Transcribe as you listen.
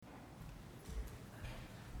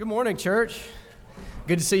Good morning, church.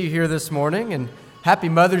 Good to see you here this morning, and happy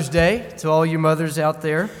Mother's Day to all you mothers out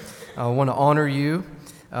there. I want to honor you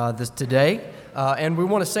today, and we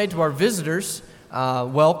want to say to our visitors,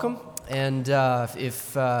 welcome. And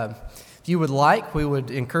if you would like, we would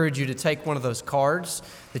encourage you to take one of those cards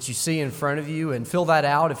that you see in front of you and fill that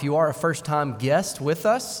out if you are a first-time guest with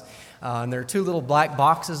us. And there are two little black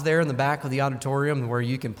boxes there in the back of the auditorium where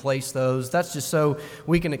you can place those. That's just so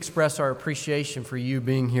we can express our appreciation for you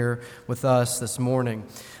being here with us this morning.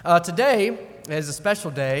 Today is a special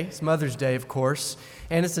day. It's Mother's Day, of course.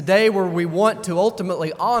 And it's a day where we want to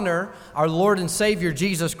ultimately honor our Lord and Savior,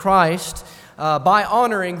 Jesus Christ, by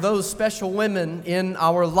honoring those special women in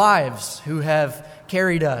our lives who have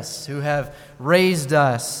carried us, who have raised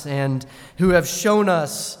us, and who have shown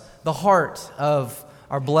us the heart of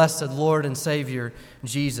our blessed Lord and Savior,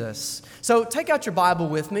 Jesus. So take out your Bible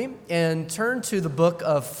with me and turn to the book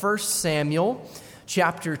of 1 Samuel,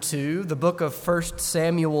 chapter 2. The book of 1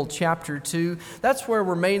 Samuel, chapter 2. That's where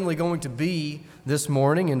we're mainly going to be this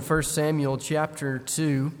morning, in 1 Samuel, chapter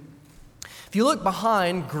 2. If you look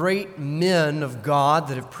behind great men of God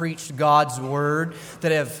that have preached God's word,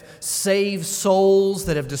 that have saved souls,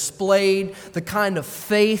 that have displayed the kind of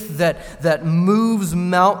faith that moves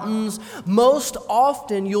mountains, most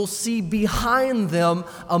often you'll see behind them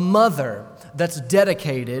a mother that's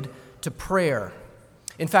dedicated to prayer.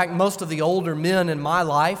 In fact, most of the older men in my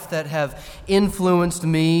life that have influenced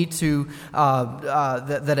me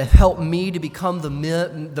that have helped me to become the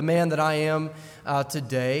man that I am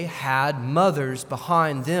today had mothers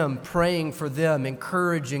behind them, praying for them,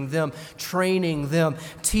 encouraging them, training them,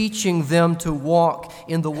 teaching them to walk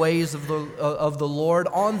in the ways of the Lord,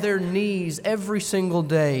 on their knees every single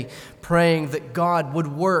day, praying that God would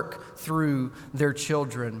work through their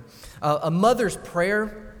children. A mother's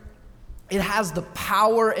prayer, it has the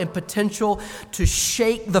power and potential to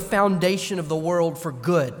shake the foundation of the world for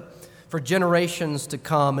good, for generations to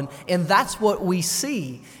come. And that's what we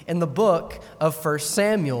see in the book of 1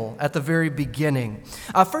 Samuel at the very beginning.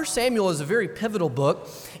 1 Samuel is a very pivotal book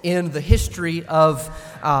in the history of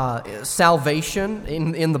salvation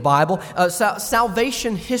in the Bible.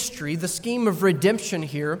 Salvation history, the scheme of redemption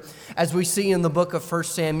here, as we see in the book of 1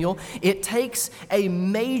 Samuel, it takes a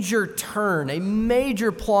major turn, a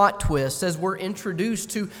major plot twist as we're introduced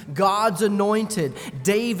to God's anointed,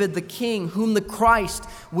 David the king, whom the Christ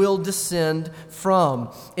will descend from.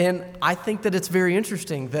 And I think that it's very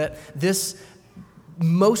interesting that this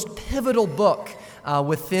most pivotal book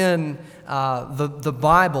within the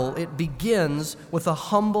Bible, it begins with a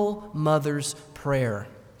humble mother's prayer.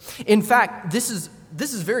 In fact, this is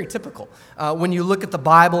very typical. When you look at the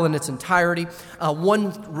Bible in its entirety,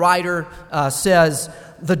 one writer says,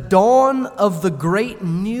 "The dawn of the great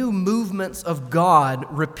new movements of God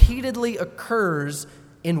repeatedly occurs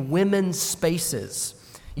in women's spaces."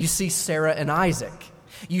 You see Sarah and Isaac.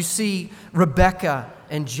 You see Rebecca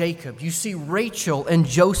and Jacob. You see Rachel and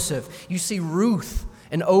Joseph. You see Ruth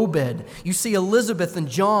and Obed. You see Elizabeth and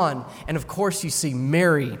John. And of course, you see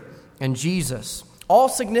Mary and Jesus. All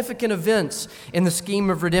significant events in the scheme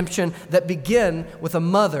of redemption that begin with a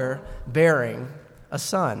mother bearing a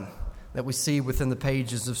son that we see within the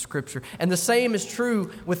pages of Scripture. And the same is true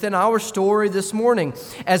within our story this morning.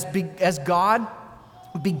 As God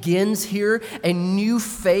begins here a new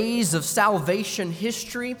phase of salvation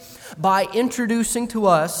history by introducing to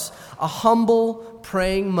us a humble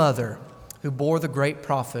praying mother who bore the great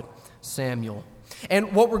prophet Samuel.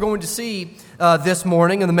 And what we're going to see this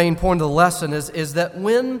morning, and the main point of the lesson, is that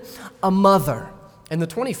when a mother in the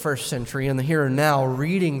 21st century, in the here and now,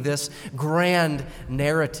 reading this grand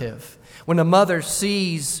narrative, when a mother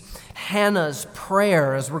sees Hannah's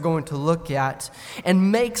prayer, as we're going to look at,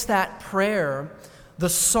 and makes that prayer the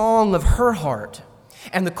song of her heart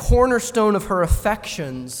and the cornerstone of her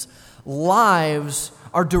affections, lives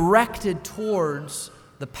are directed towards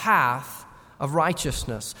the path of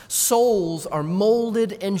righteousness. Souls are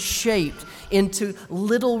molded and shaped into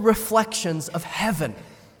little reflections of heaven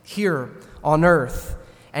here on earth,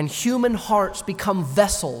 and human hearts become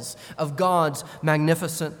vessels of God's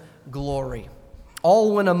magnificent glory.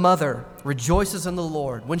 All when a mother rejoices in the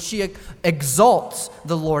Lord, when she exalts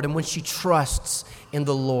the Lord, and when she trusts in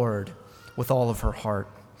the Lord with all of her heart.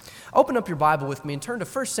 Open up your Bible with me and turn to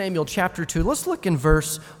 1 Samuel chapter 2. Let's look in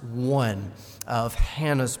verse 1 of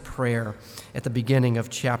Hannah's prayer at the beginning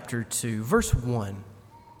of chapter 2. Verse 1.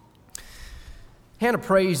 Hannah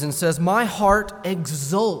prays and says, "My heart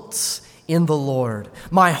exults in the Lord.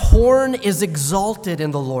 My horn is exalted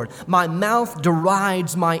in the Lord. My mouth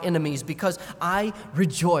derides my enemies because I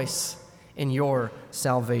rejoice in your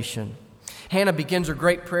salvation." Hannah begins her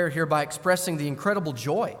great prayer here by expressing the incredible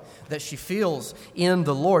joy that she feels in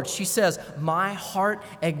the Lord. She says, "My heart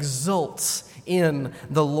exults in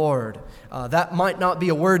the Lord." That might not be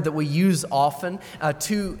a word that we use often.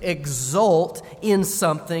 To exult in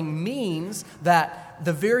something means that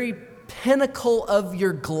the very pinnacle of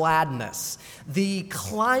your gladness, the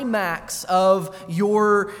climax of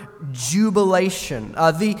your jubilation,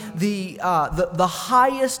 the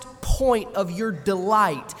highest point of your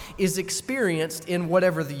delight is experienced in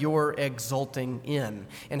whatever you're exulting in.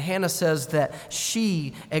 And Hannah says that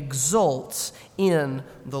she exults in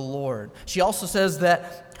the Lord. She also says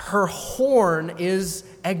that her horn is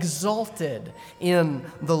exalted in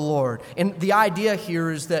the Lord. And the idea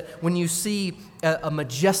here is that when you see a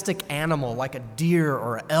majestic animal like a deer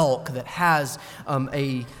or an elk that has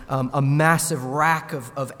a massive rack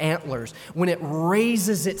of antlers, when it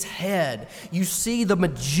raises its head, you see the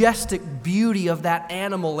majestic beauty of that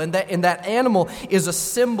animal, and that animal is a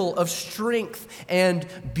symbol of strength and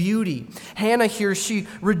beauty. Hannah here, she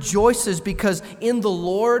rejoices because in the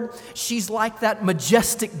Lord, she's like that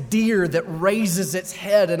majestic deer that raises its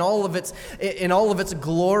head in all of its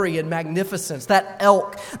glory and magnificence. That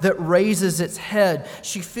elk that raises its head.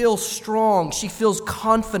 She feels strong. She feels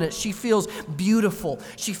confident. She feels beautiful.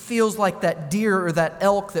 She feels like that deer or that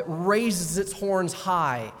elk that raises its horns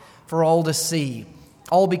high for all to see,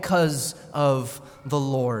 all because of the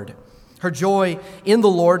Lord. Her joy in the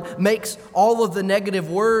Lord makes all of the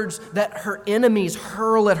negative words that her enemies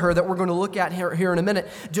hurl at her, that we're going to look at here in a minute,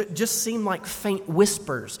 just seem like faint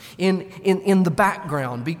whispers in the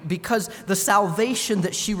background, because the salvation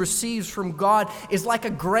that she receives from God is like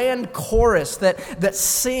a grand chorus that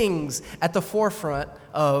sings at the forefront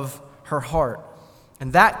of her heart.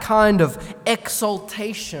 And that kind of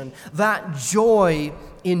exaltation, that joy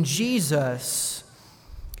in Jesus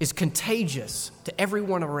is contagious to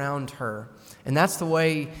everyone around her. And that's the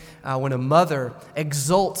way when a mother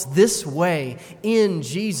exults this way in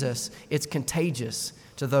Jesus, it's contagious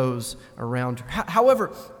to those around her. However,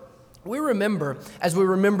 we remember, as we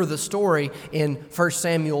remember the story in 1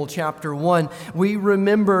 Samuel chapter 1, we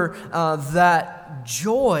remember that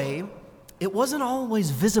joy, it wasn't always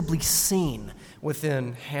visibly seen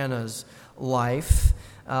within Hannah's life.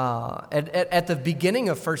 At the beginning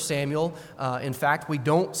of 1 Samuel, in fact, we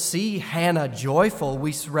don't see Hannah joyful.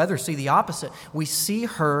 We rather see the opposite. We see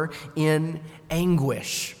her in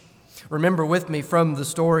anguish. Remember with me from the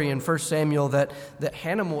story in 1 Samuel that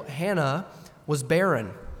Hannah was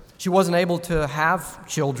barren. She wasn't able to have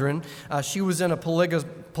children. She was in a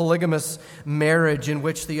polygamous marriage in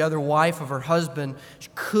which the other wife of her husband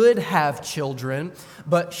could have children,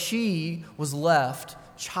 but she was left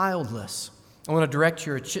childless. I want to direct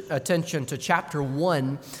your attention to chapter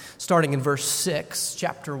 1, starting in verse 6.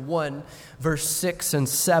 Chapter 1, verse 6 and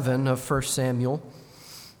 7 of 1 Samuel.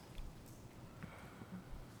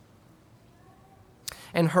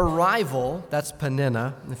 And her rival, that's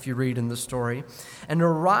Peninnah, if you read in the story, and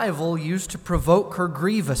her rival used to provoke her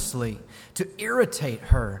grievously, to irritate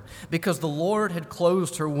her, because the Lord had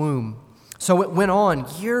closed her womb. So it went on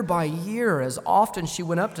year by year. As often she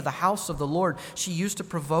went up to the house of the Lord, she used to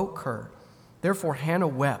provoke her. Therefore Hannah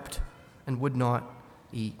wept and would not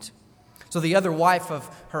eat. So the other wife of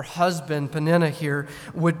her husband, Peninnah here,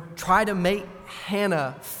 would try to make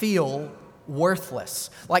Hannah feel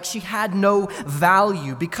worthless, like she had no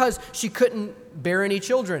value because she couldn't bear any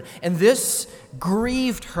children. And this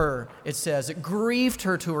grieved her, it says. It grieved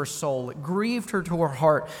her to her soul. It grieved her to her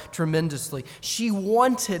heart tremendously. She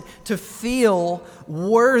wanted to feel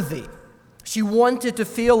worthy. She wanted to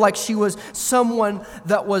feel like she was someone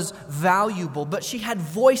that was valuable, but she had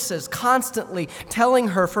voices constantly telling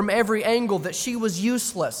her from every angle that she was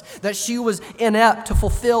useless, that she was inept to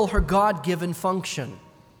fulfill her God-given function.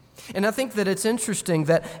 And I think that it's interesting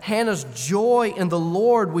that Hannah's joy in the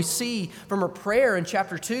Lord, we see from her prayer in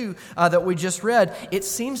chapter 2 that we just read, it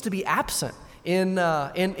seems to be absent in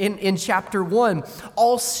chapter 1.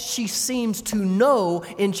 All she seems to know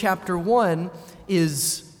in chapter 1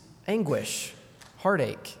 is anguish,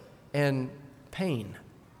 heartache, and pain.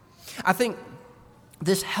 I think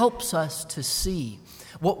this helps us to see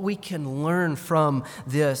what we can learn from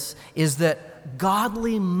this is that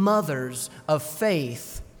godly mothers of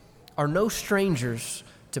faith are no strangers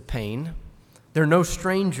to pain. They're no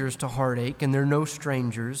strangers to heartache, and they're no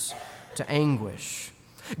strangers to anguish.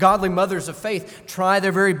 Godly mothers of faith try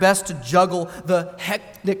their very best to juggle the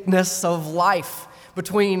hecticness of life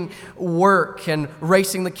between work and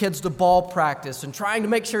racing the kids to ball practice and trying to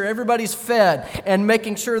make sure everybody's fed and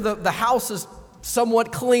making sure the house is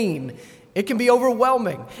somewhat clean. It can be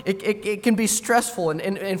overwhelming. It can be stressful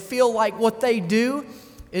and feel like what they do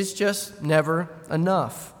is just never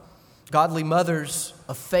enough. Godly mothers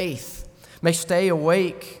of faith may stay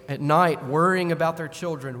awake at night worrying about their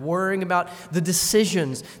children, worrying about the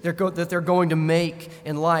decisions that they're going to make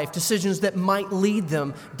in life, decisions that might lead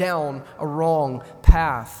them down a wrong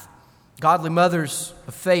path. Godly mothers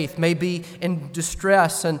of faith may be in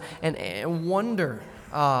distress and wonder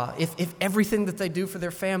if everything that they do for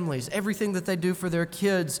their families, everything that they do for their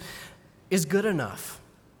kids is good enough.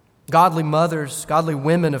 Godly mothers, godly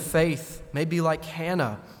women of faith may be like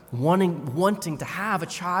Hannah, wanting to have a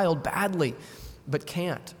child badly, but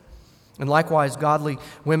can't. And likewise, godly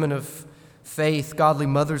women of faith, godly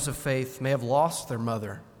mothers of faith may have lost their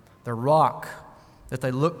mother, their rock that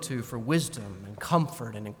they look to for wisdom and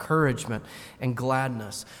comfort and encouragement and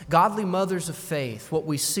gladness. Godly mothers of faith, what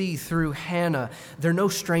we see through Hannah, they're no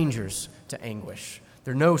strangers to anguish.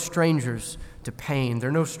 They're no strangers to pain.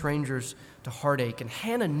 They're no strangers to heartache. And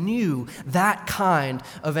Hannah knew that kind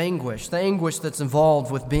of anguish, the anguish that's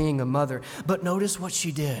involved with being a mother. But notice what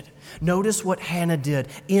she did. Notice what Hannah did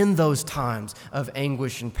in those times of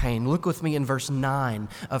anguish and pain. Look with me in verse 9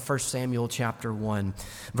 of 1 Samuel chapter 1,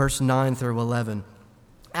 verse 9 through 11.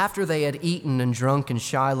 After they had eaten and drunk in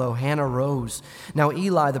Shiloh, Hannah rose. Now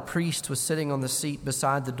Eli the priest was sitting on the seat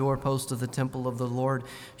beside the doorpost of the temple of the Lord.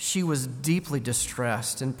 She was deeply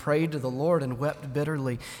distressed and prayed to the Lord and wept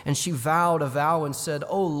bitterly. And she vowed a vow and said,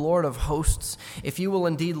 O Lord of hosts, if you will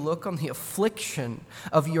indeed look on the affliction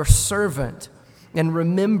of your servant and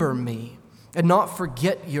remember me, and not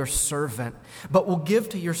forget your servant, but will give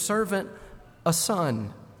to your servant a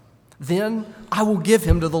son, then I will give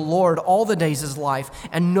him to the Lord all the days of his life,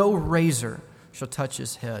 and no razor shall touch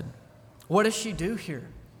his head. What does she do here?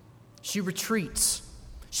 She retreats.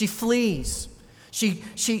 She flees.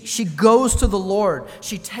 She goes to the Lord.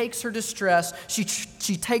 She takes her distress. She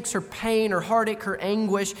takes her pain, her heartache, her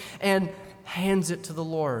anguish, and hands it to the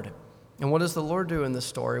Lord. And what does the Lord do in this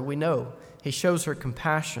story? We know. He shows her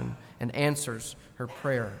compassion and answers her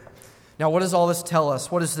prayer. Now, what does all this tell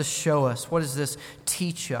us? What does this show us? What does this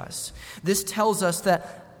teach us? This tells us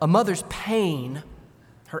that a mother's pain,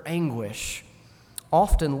 her anguish,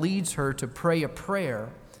 often leads her to pray a prayer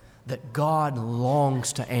that God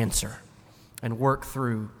longs to answer and work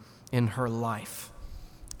through in her life.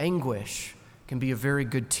 Anguish can be a very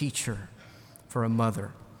good teacher for a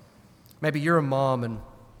mother. Maybe you're a mom and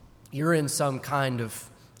you're in some kind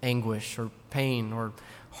of anguish or pain or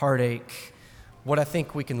heartache. What I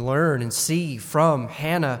think we can learn and see from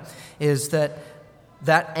Hannah is that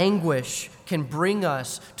anguish can bring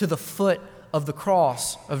us to the foot of the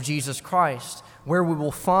cross of Jesus Christ, where we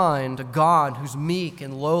will find a God who's meek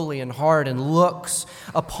and lowly in heart and looks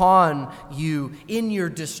upon you in your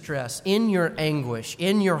distress, in your anguish,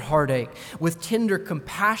 in your heartache, with tender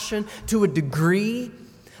compassion to a degree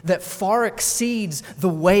that far exceeds the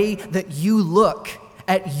way that you look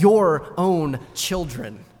at your own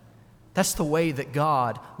children. That's the way that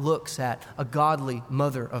God looks at a godly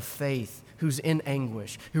mother of faith who's in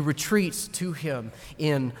anguish, who retreats to him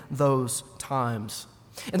in those times.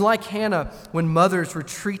 And like Hannah, when mothers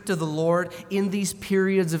retreat to the Lord in these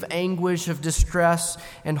periods of anguish, of distress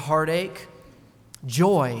and heartache,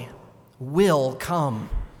 joy will come.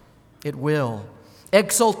 It will.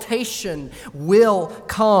 Exaltation will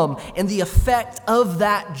come, and the effect of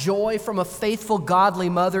that joy from a faithful, godly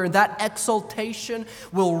mother, and that exaltation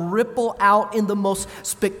will ripple out in the most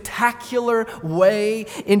spectacular way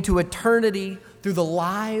into eternity through the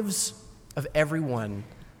lives of everyone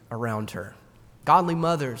around her. Godly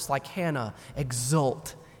mothers like Hannah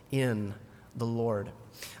exult in the Lord.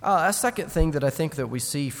 A second thing that I think that we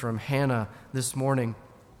see from Hannah this morning,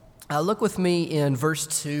 look with me in verse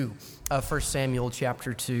 2 of 1 Samuel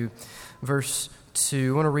chapter 2, verse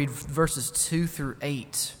 2. I want to read verses 2 through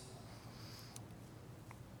 8.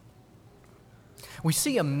 We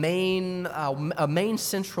see a main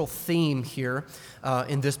central theme here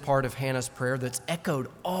in this part of Hannah's prayer that's echoed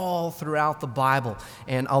all throughout the Bible,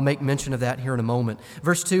 and I'll make mention of that here in a moment.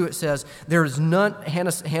 Verse 2, it says, "There is none."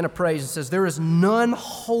 Hannah prays and says, "There is none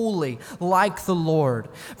holy like the Lord,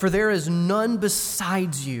 for there is none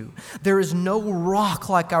besides you. There is no rock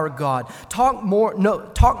like our God. Talk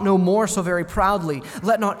no more so very proudly.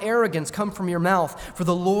 Let not arrogance come from your mouth, for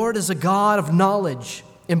the Lord is a God of knowledge,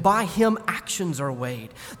 and by him actions are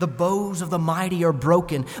weighed. The bows of the mighty are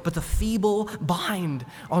broken, but the feeble bind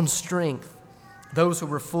on strength. Those who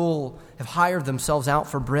were full have hired themselves out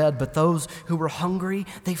for bread, but those who were hungry,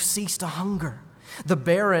 they've ceased to hunger. The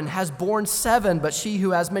barren has borne 7, but she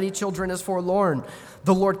who has many children is forlorn.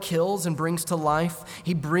 The Lord kills and brings to life.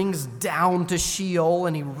 He brings down to Sheol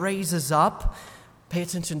and he raises up." Pay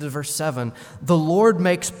attention to verse 7. "The Lord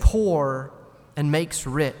makes poor and makes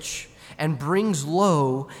rich, and brings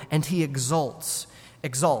low, and he exalts.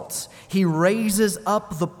 He raises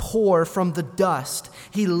up the poor from the dust.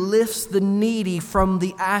 He lifts the needy from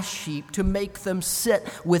the ash heap to make them sit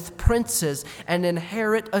with princes and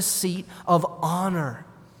inherit a seat of honor.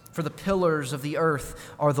 For the pillars of the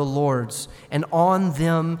earth are the Lord's, and on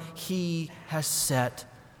them he has set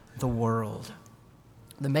the world.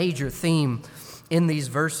 The major theme in these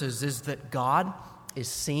verses is that God is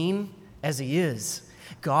seen as he is.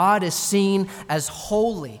 God is seen as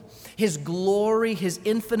holy. His glory, his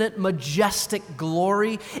infinite, majestic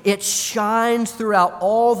glory, it shines throughout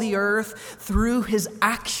all the earth through his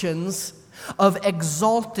actions of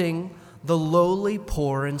exalting the lowly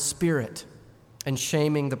poor in spirit and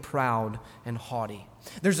shaming the proud and haughty.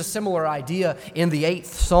 There's a similar idea in the 8th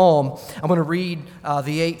Psalm. I'm going to read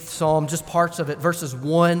the 8th Psalm, just parts of it, verses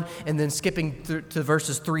 1, and then skipping to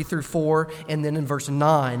verses 3 through 4, and then in verse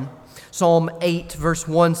 9. Psalm 8, verse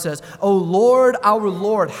 1 says, O Lord, our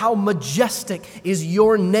Lord, how majestic is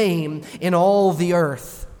your name in all the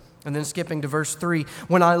earth. And then skipping to verse 3,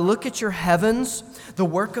 when I look at your heavens, the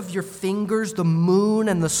work of your fingers, the moon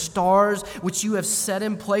and the stars which you have set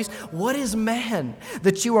in place, what is man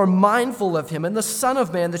that you are mindful of him, and the Son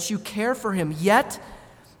of Man that you care for him? Yet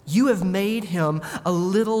you have made him a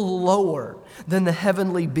little lower than the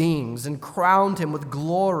heavenly beings and crowned him with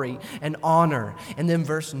glory and honor. And then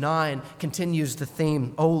verse 9 continues the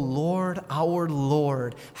theme, O Lord, our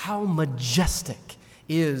Lord, how majestic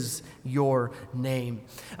is your name.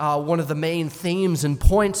 One of the main themes and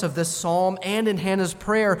points of this psalm and in Hannah's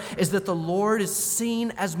prayer is that the Lord is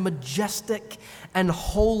seen as majestic and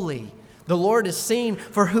holy. The Lord is seen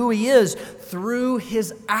for who he is through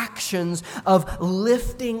his actions of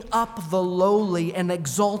lifting up the lowly and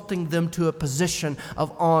exalting them to a position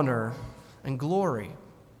of honor and glory.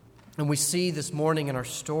 And we see this morning in our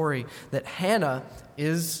story that Hannah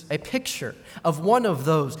is a picture of one of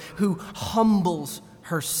those who humbles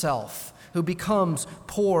herself, who becomes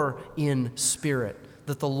poor in spirit,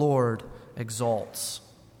 that the Lord exalts.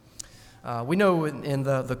 We know in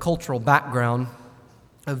the cultural background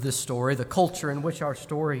of this story, the culture in which our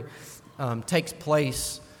story takes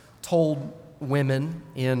place told women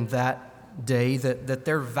in that day that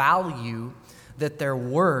their value, that their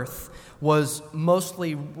worth was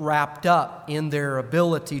mostly wrapped up in their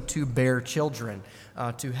ability to bear children,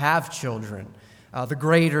 to have children. The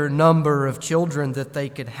greater number of children that they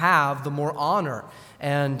could have, the more honor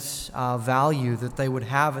and value that they would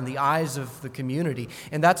have in the eyes of the community.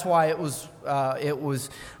 And that's why it was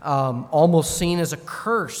almost seen as a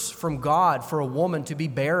curse from God for a woman to be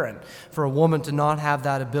barren, for a woman to not have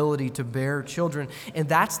that ability to bear children. And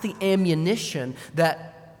that's the ammunition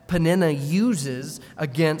that Peninnah uses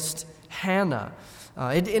against Hannah.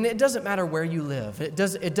 And it doesn't matter where you live. It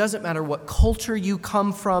doesn't matter what culture you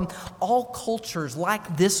come from. All cultures,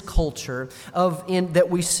 like this culture that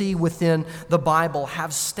we see within the Bible,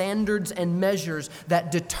 have standards and measures that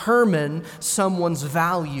determine someone's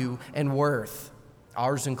value and worth,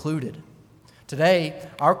 ours included. Today,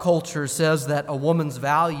 our culture says that a woman's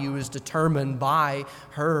value is determined by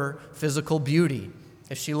her physical beauty,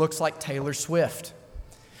 if she looks like Taylor Swift.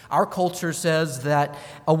 Our culture says that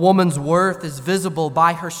a woman's worth is visible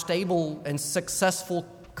by her stable and successful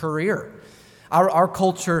career. Our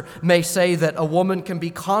culture may say that a woman can be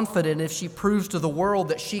confident if she proves to the world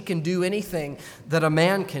that she can do anything that a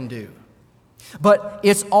man can do. But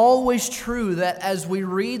it's always true that as we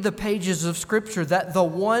read the pages of Scripture, that the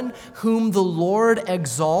one whom the Lord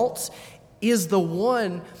exalts is the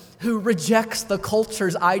one who rejects the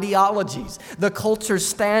culture's ideologies, the culture's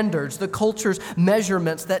standards, the culture's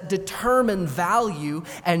measurements that determine value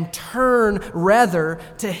and turn rather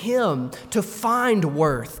to him to find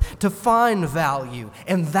worth, to find value.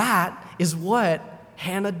 And that is what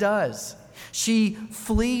Hannah does. She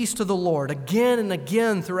flees to the Lord again and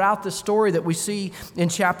again throughout the story that we see in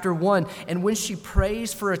chapter 1. And when she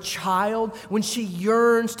prays for a child, when she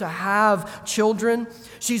yearns to have children,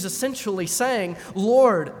 she's essentially saying,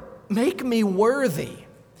 Lord, make me worthy.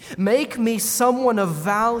 Make me someone of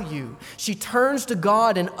value. She turns to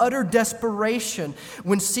God in utter desperation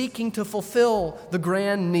when seeking to fulfill the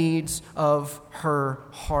grand needs of her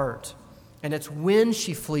heart. And it's when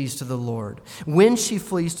she flees to the Lord,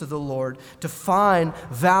 to find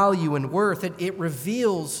value and worth, it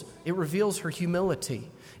reveals her humility.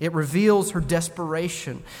 It reveals her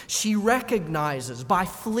desperation. She recognizes by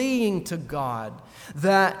fleeing to God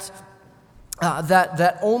that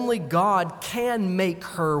that only God can make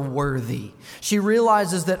her worthy. She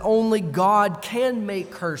realizes that only God can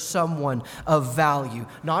make her someone of value.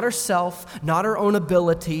 Not herself, not her own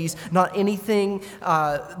abilities, not anything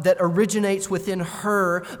that originates within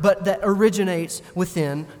her, but that originates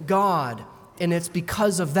within God. And it's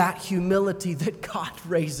because of that humility that God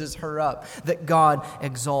raises her up, that God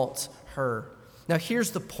exalts her. Now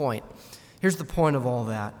here's the point. Here's the point of all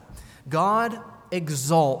that. God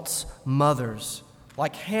exalts mothers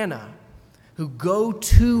like Hannah, who go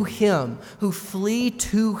to Him, who flee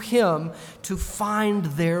to Him to find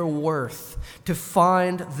their worth, to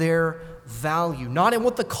find their value, not in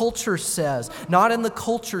what the culture says, not in the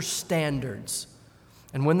culture standards.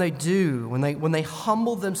 And when they do, when they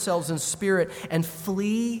humble themselves in spirit and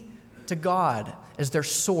flee to God as their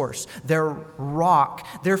source, their rock,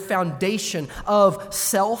 their foundation of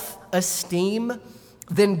self-esteem,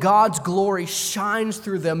 then God's glory shines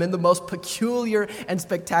through them in the most peculiar and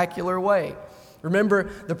spectacular way.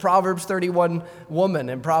 Remember the Proverbs 31 woman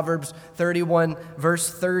in Proverbs 31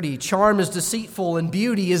 verse 30. Charm is deceitful and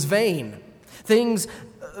beauty is vain. Things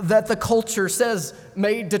that the culture says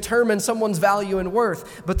may determine someone's value and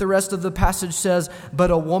worth. But the rest of the passage says,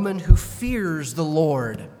 but a woman who fears the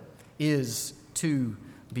Lord is to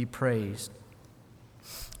be praised.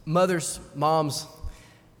 Mothers, moms,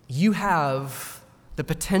 you have the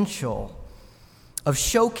potential of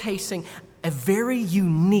showcasing a very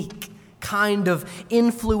unique kind of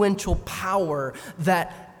influential power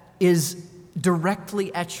that is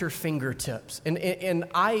directly at your fingertips. And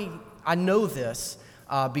I know this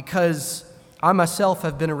because I myself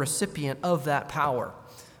have been a recipient of that power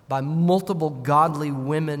by multiple godly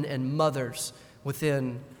women and mothers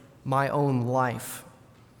within my own life.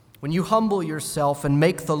 When you humble yourself and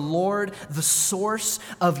make the Lord the source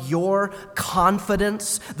of your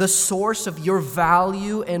confidence, the source of your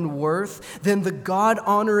value and worth, then the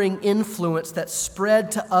God-honoring influence that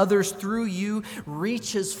spread to others through you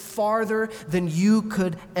reaches farther than you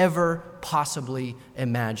could ever possibly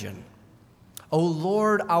imagine. O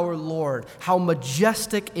Lord, our Lord, how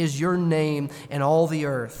majestic is your name in all the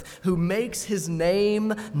earth, who makes his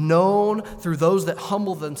name known through those that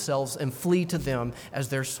humble themselves and flee to them as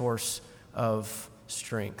their source of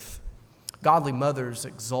strength. Godly mothers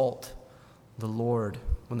exalt the Lord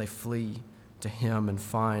when they flee to him and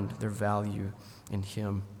find their value in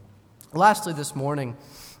him. Lastly, this morning,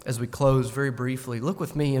 as we close very briefly, look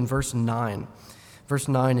with me in verse 9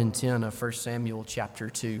 and 10 of 1 Samuel chapter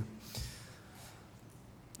 2.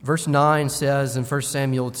 Verse 9 says in 1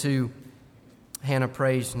 Samuel 2, Hannah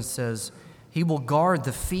prays and says, "He will guard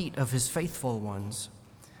the feet of his faithful ones,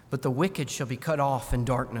 but the wicked shall be cut off in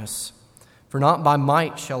darkness. For not by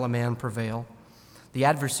might shall a man prevail. The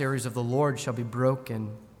adversaries of the Lord shall be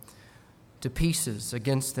broken to pieces.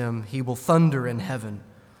 Against them he will thunder in heaven.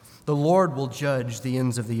 The Lord will judge the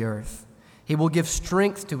ends of the earth. He will give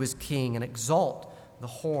strength to his king and exalt the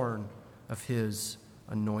horn of his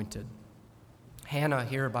anointed." Hannah,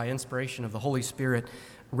 here by inspiration of the Holy Spirit,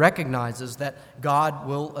 recognizes that God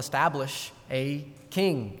will establish a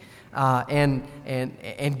king and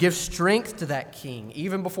give strength to that king,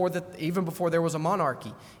 even before there was a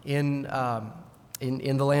monarchy in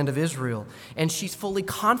the land of Israel. And she's fully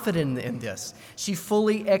confident in this. She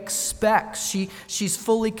fully expects, she's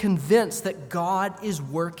fully convinced that God is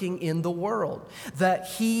working in the world, that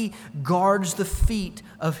he guards the feet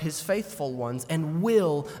of his faithful ones and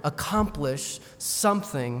will accomplish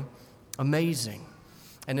something amazing.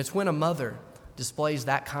 And it's when a mother displays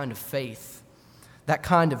that kind of faith, that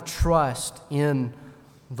kind of trust in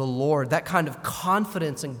the Lord, that kind of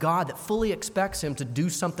confidence in God that fully expects him to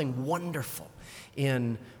do something wonderful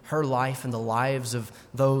in her life and the lives of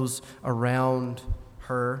those around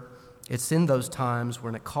her. It's in those times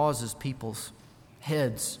when it causes people's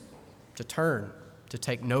heads to turn, to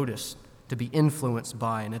take notice, to be influenced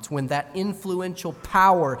by. And it's when that influential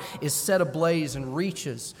power is set ablaze and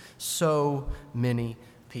reaches so many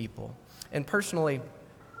people. And personally,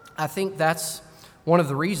 I think that's one of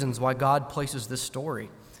the reasons why God places this story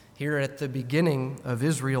here at the beginning of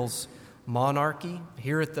Israel's monarchy,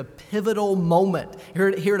 here at the pivotal moment,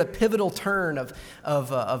 here at a pivotal turn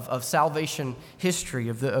of salvation history,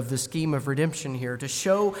 of the scheme of redemption here, to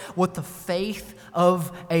show what the faith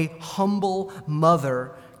of a humble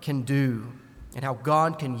mother can do and how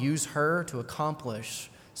God can use her to accomplish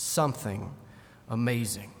something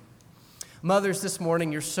amazing. Mothers, this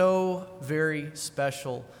morning, you're so very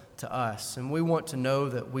special to us, and we want to know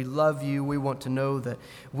that we love you. We want to know that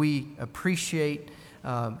we appreciate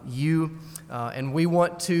you, and we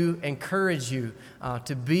want to encourage you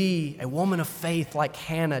to be a woman of faith like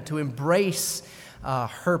Hannah, to embrace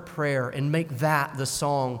her prayer and make that the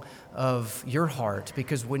song of your heart,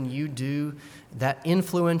 because when you do, that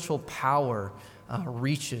influential power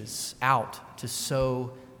reaches out to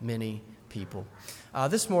so many people.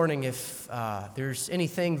 This morning, if there's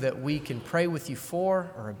anything that we can pray with you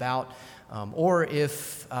for or about, or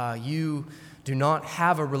if you do not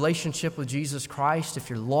have a relationship with Jesus Christ,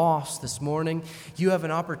 if you're lost this morning, you have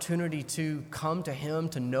an opportunity to come to Him,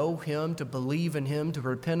 to know Him, to believe in Him, to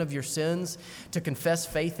repent of your sins, to confess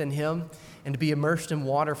faith in Him, and to be immersed in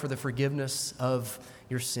water for the forgiveness of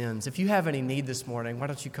your sins. If you have any need this morning, why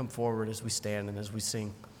don't you come forward as we stand and as we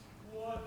sing.